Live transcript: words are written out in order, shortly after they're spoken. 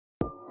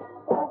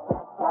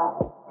So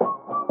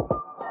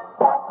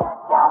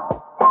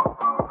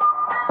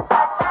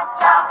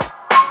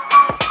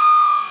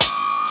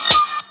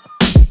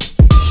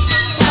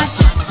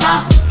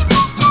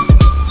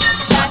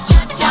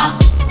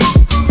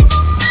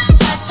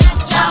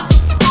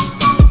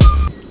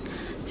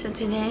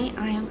today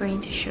I am going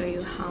to show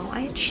you how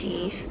I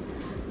achieve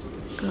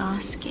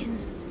glass skin.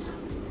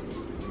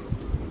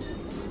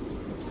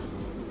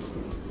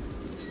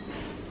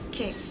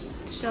 Okay,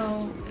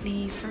 so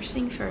the first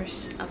thing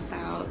first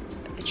about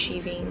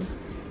achieving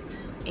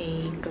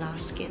a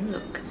glass skin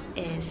look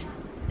is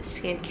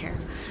skincare.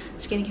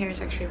 Skincare is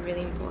actually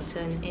really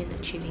important in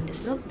achieving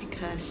this look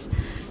because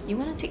you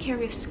want to take care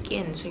of your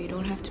skin so you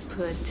don't have to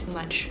put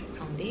much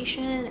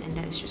foundation and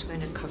that is just going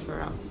to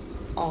cover up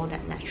all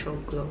that natural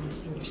glow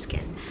in your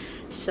skin.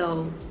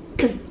 So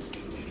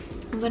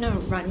I'm gonna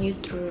run you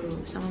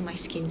through some of my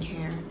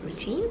skincare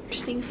routine.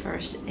 First thing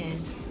first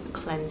is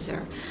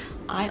cleanser.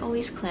 I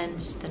always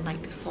cleanse the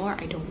night before.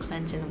 I don't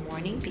cleanse in the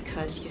morning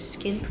because your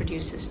skin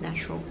produces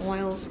natural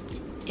oils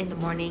in the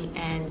morning,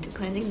 and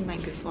cleansing the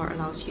night before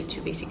allows you to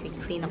basically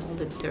clean up all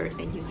the dirt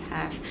that you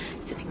have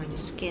sitting on your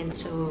skin.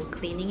 So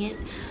cleaning it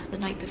the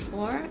night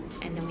before,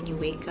 and then when you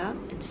wake up,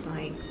 it's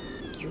like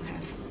you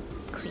have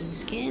clean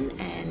skin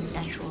and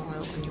natural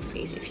oil on your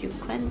face. If you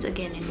cleanse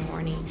again in the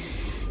morning,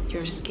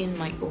 your skin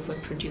might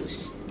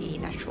overproduce the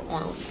natural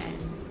oils and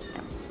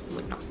that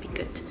would not be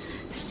good.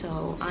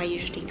 So I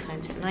usually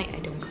cleanse at night. I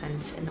don't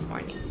cleanse in the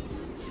morning.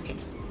 Okay,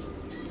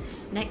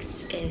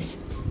 next is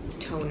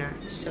toner.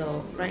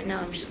 So right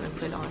now I'm just going to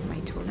put on my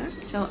toner.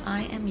 So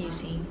I am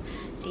using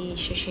the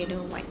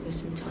Shiseido White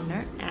Loosen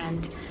Toner,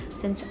 and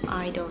since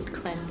I don't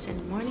cleanse in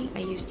the morning, I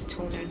use the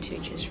toner to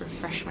just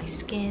refresh my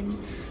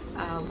skin,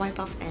 wipe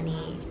off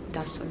any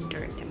dust or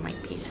dirt that might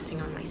be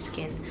sitting on my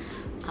skin.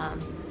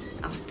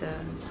 After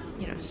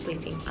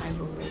sleeping, I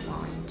will move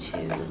on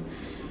to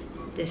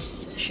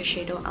this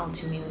Shiseido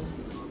Ultimune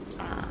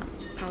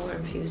Power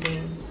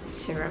Infusing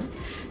Serum.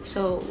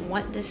 So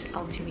what this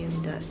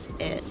Ultimune does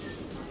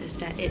is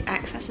that it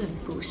acts as a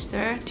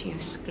booster to your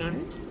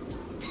skin,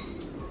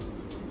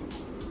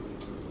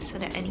 so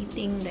that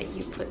anything that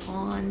you put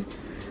on,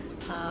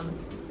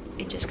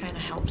 it just kind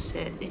of helps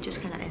it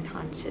just kind of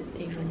enhances it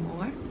even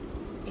more.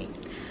 Okay.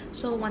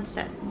 So once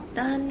that's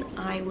done,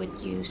 I would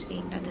use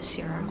another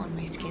serum on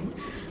my skin,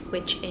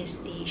 which is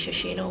the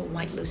Shiseido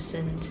White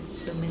Lucent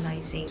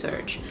Luminizing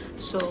Surge.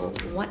 So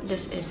what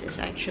this is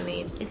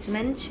actually, it's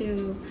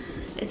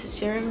a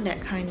serum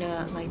that kind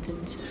of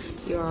lightens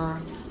your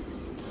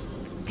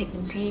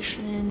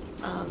pigmentation,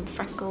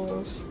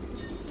 freckles,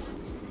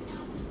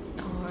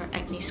 or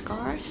acne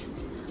scars.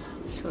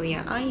 So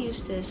yeah, I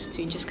use this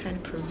to just kind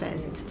of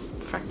prevent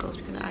freckles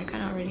because I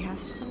kind of already have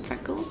some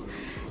freckles,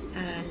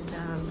 and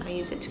I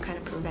use it to kind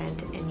of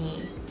prevent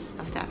any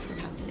of that from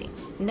happening.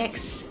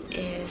 Next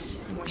is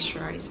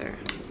moisturizer.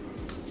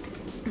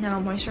 Now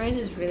moisturizer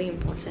is really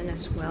important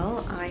as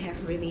well. I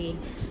have really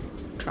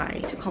dry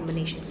to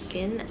combination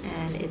skin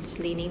and it's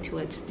leaning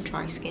towards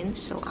dry skin,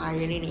 so I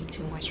really need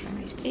to moisturize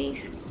my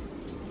face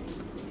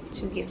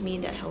to give me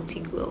that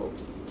healthy glow.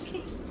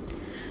 Okay,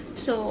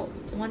 so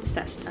once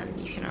that's done,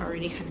 you can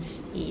already kind of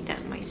see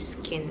that my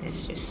skin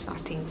is just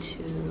starting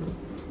to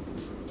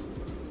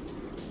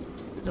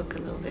look a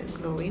little bit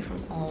glowy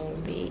from all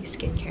the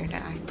skincare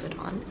that I've put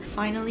on.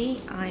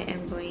 Finally, I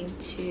am going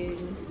to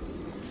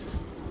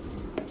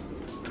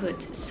put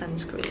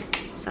sunscreen.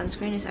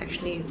 Sunscreen is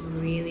actually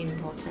really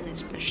important,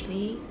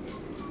 especially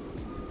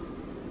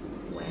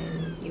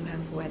when you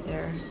have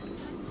weather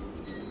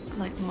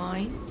like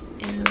mine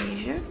in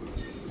Malaysia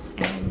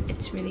and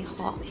it's really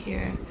hot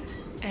here,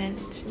 and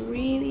it's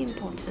really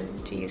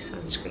important to use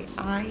sunscreen.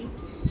 I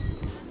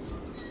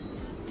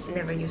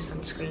never used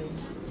sunscreen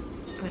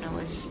when I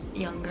was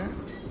younger,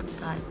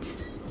 but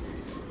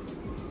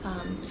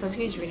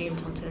sunscreen is really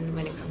important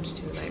when it comes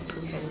to like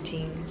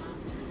preventing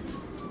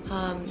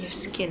your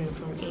skin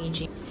from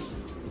aging.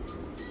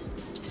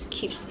 Just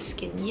keeps the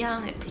skin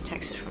young, it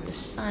protects it from the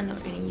sun or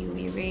any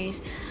UV rays.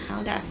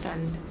 Now that I've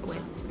done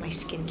with my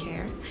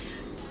skincare,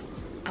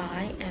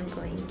 I am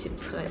going to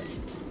put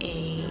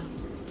a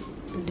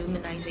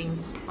luminizing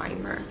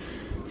primer.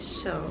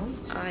 So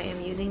I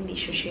am using the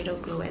Shiseido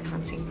Glow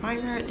Enhancing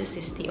Primer. This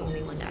is the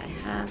only one that I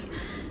have,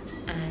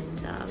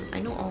 and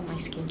I know all my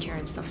skincare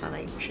and stuff are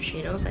like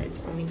Shiseido, but it's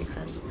only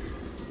because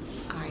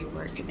I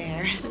work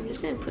there. So I'm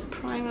just going to put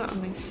primer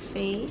on my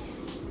face.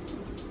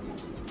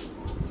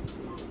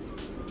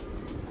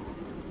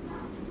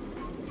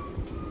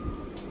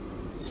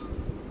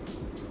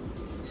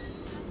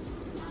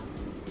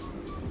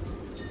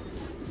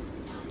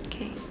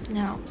 Okay,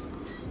 now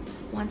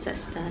once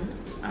that's done,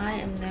 I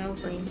am now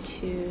going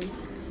to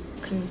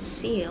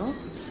conceal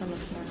some of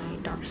my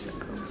dark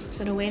circles.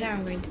 So the way that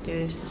I'm going to do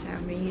this is that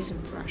I'm going to use a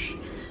brush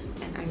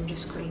and I'm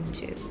just going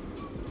to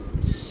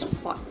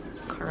spot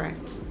correct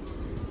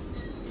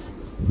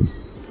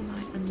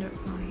my under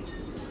eye.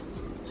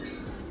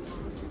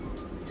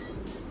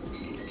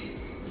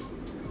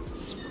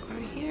 Spot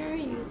right here,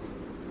 use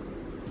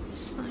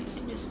slide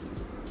to just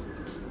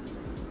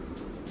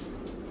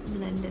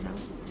blend it out.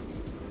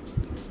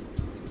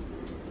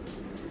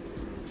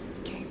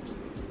 Okay.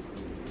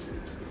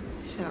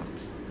 So,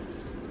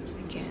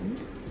 again,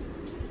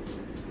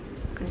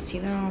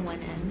 concealer on one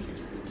end.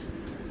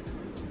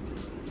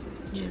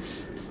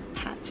 Just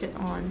pat it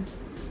on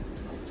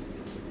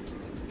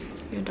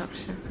your dark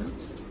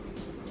circles.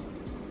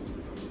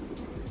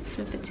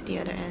 Flip it to the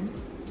other end,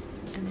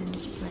 and then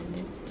just blend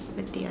it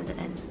with the other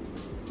end.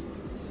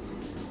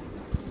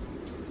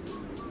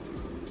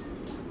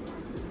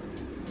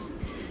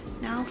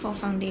 Now for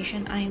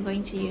foundation, I am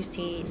going to use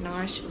the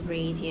NARS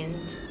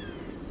Radiant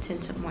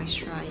Tinted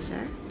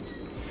Moisturizer.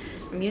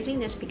 I'm using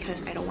this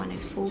because I don't want a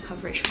full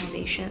coverage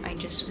foundation. I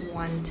just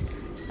want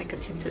like a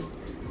tinted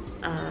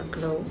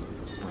glow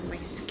on my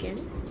skin.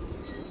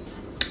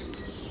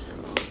 So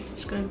I'm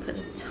just going to put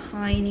a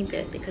tiny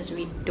bit because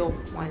we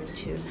don't want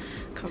to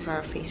cover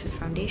our face with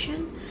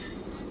foundation.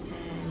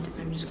 And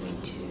I'm just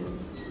going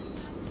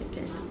to dip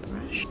it in a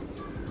brush.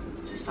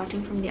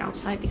 Starting from the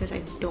outside because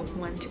I don't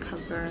want to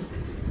cover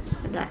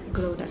that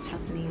glow that's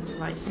happening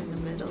right in the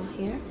middle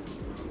here.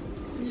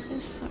 I'm just going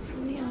to start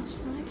from the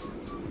outside.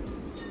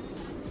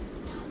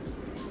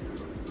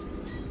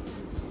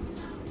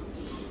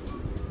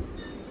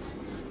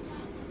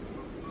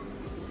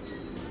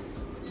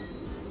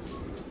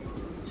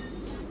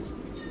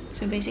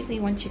 So basically,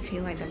 once you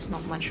feel like there's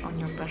not much on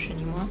your brush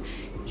anymore,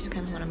 you just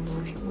kind of want to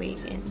move your weight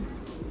in.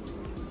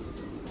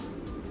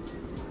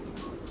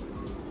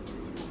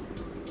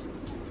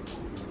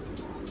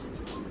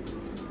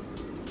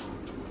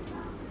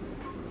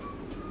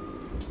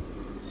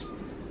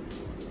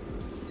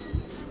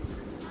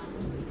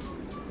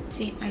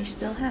 See, I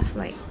still have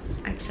like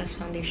excess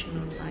foundation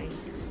on my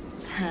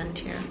hand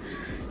here,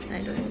 and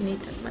I don't even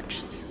need that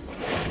much.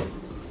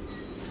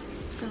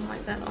 Just gonna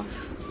wipe that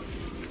off.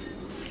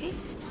 Okay.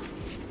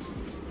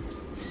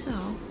 So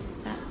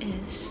that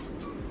is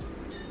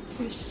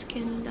your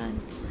skin done.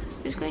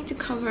 I'm just going to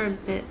cover a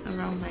bit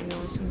around my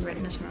nose, some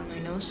redness around my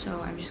nose,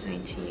 so I'm just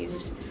going to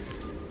use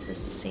the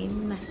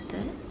same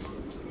method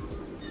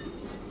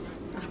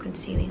of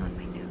concealing on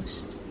my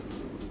nose.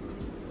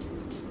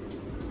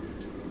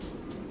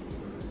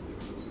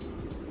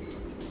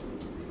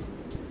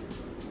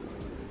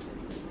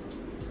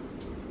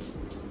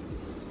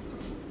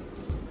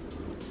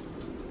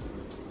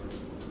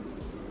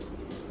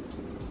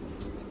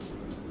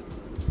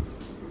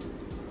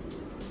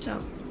 So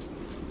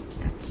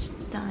that's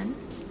done.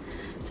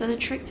 So the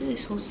trick to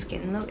this whole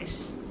skin look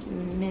is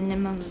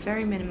minimum,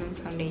 very minimum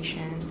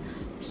foundation,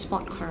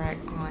 spot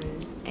correct on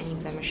any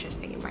blemishes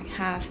that you might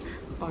have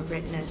or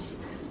redness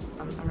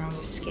around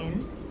the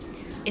skin.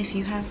 If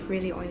you have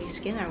really oily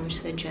skin, I would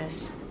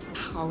suggest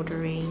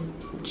powdering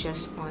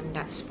just on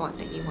that spot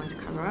that you want to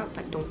cover up,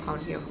 but don't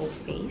powder your whole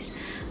face.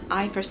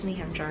 I personally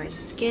have dry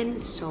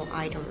skin, so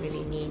I don't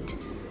really need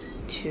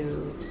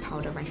to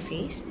powder my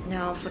face.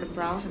 Now for the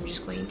brows, I'm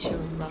just going to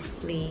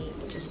roughly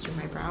just do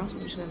my brows.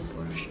 I'm just going to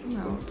brush them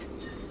out.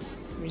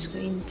 I'm just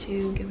going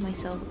to give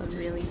myself a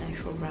really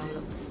natural brown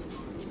look.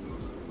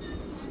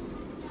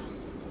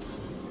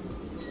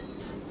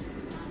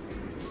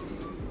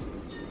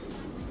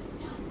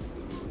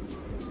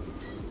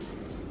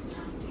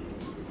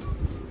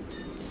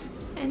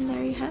 And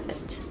there you have it.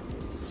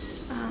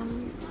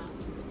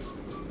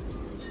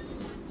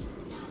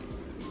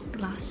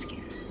 Glass